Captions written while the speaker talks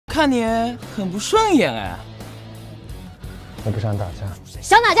看你很不顺眼哎。我不想打架。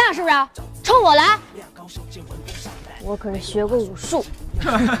想打架是不是？冲我来！我可是学过武术。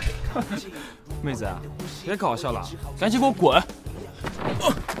妹子，别搞笑了，赶紧给我滚！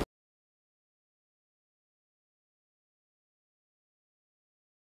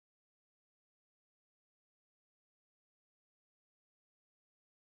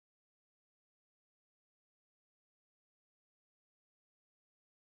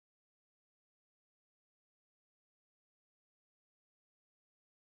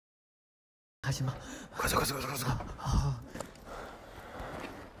还行吧，快走！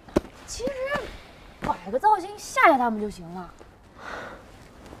其实摆个造型吓吓他们就行了。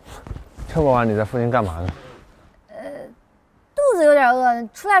这么晚你在附近干嘛呢？肚子有点饿，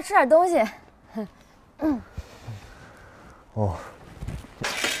出来吃点东西。哦，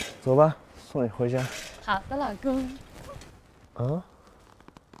走吧，送你回家。好的，老公。嗯？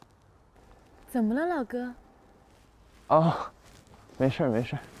怎么了，老哥？哦，没事。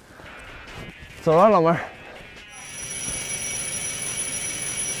走了，老妹儿。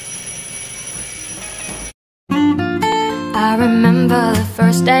I remember the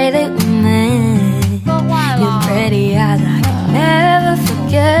first day that we met. Your pretty eyes I can never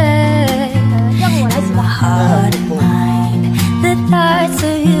forget. My heart and mind, the thoughts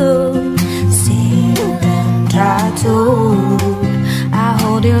of you sealed and tattooed. I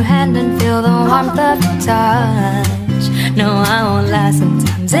hold your hand and feel the warmth of your touch. No, I won't lie,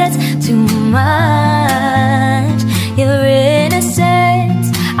 sometimes it's too much. Your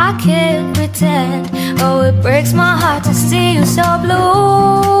innocence, I can't pretend. Oh, it breaks my heart to see you so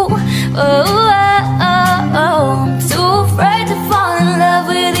blue. I'm too afraid to fall in love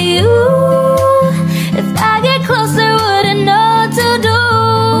with you. If I get closer, wouldn't know what to do.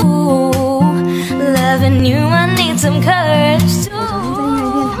 Loving you, I need some courage too.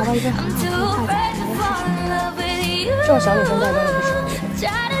 I'm too afraid to fall in love with you.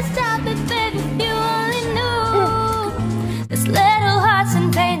 Try to stop it, baby, if you only knew. This little heart's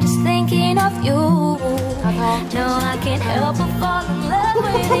in pain just thinking of you. No, I can't help but fall in love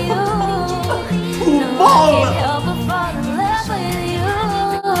with you. No, I can't help but fall in love with you.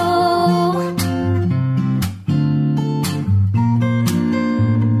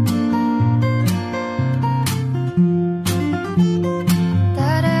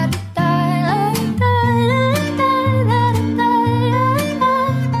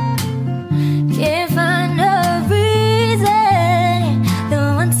 Can't find a reason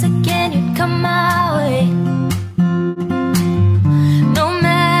that once again you'd come my way. No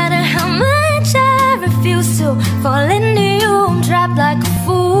matter how much I refuse to fall into you, I'm trapped like a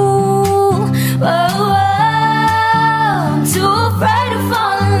fool. Whoa, I'm too afraid to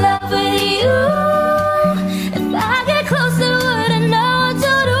fall in love with you. If I get closer, wouldn't know what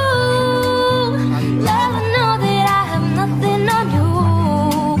to do. Love, I know that I have nothing on you.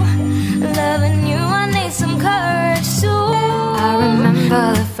 Loving you, I need some courage too. I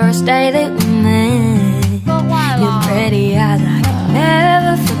remember the first day that we met. Your pretty eyes I can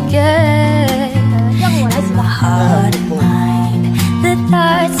never forget. My heart and mind, the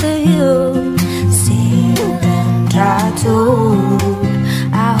thoughts of you sealed and tattooed.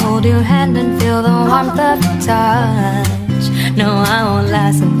 I hold your hand and feel the warmth of your touch. No, I won't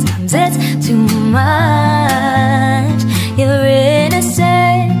lie, sometimes it's too much. Your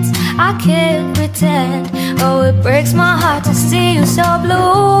innocence, I can't pretend. Oh, it breaks my heart to see you so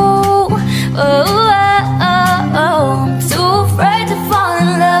blue. I'm too afraid to fall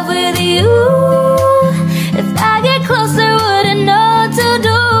in love with you. If I get closer, wouldn't know what to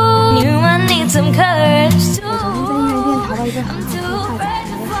do. You, I need some courage too. I'm too afraid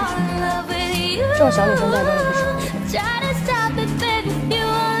to fall in love with you. Try to stop it, baby, if you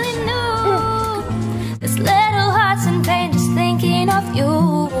only knew. This little heart's in pain just thinking of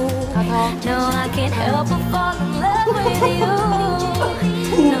you. No, I can't help but fall in love with you.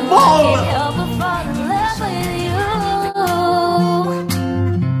 No, I can't help but fall in love with you.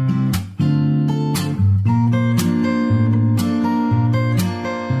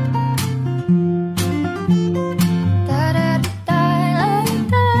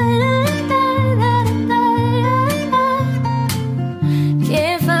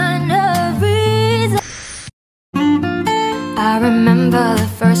 Can't find a reason. I remember the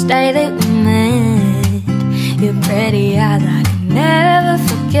first day that we met. Your pretty eyes I can never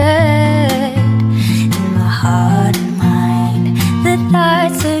forget. In my heart and mind, the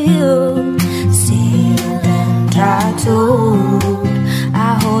thoughts of you sealed and tattooed.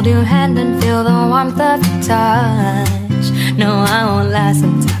 I hold your hand and feel the warmth of your touch. No, I won't lie,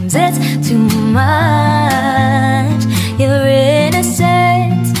 sometimes it's too much. Your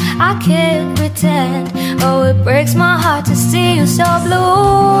innocence, can't pretend. Oh, it breaks my heart to see you so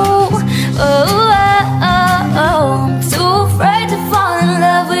blue. I'm too afraid to fall in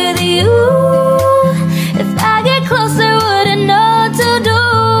love with you. If I get closer, wouldn't know what to do.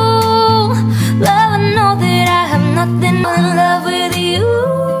 Love, I know that I have nothing to love.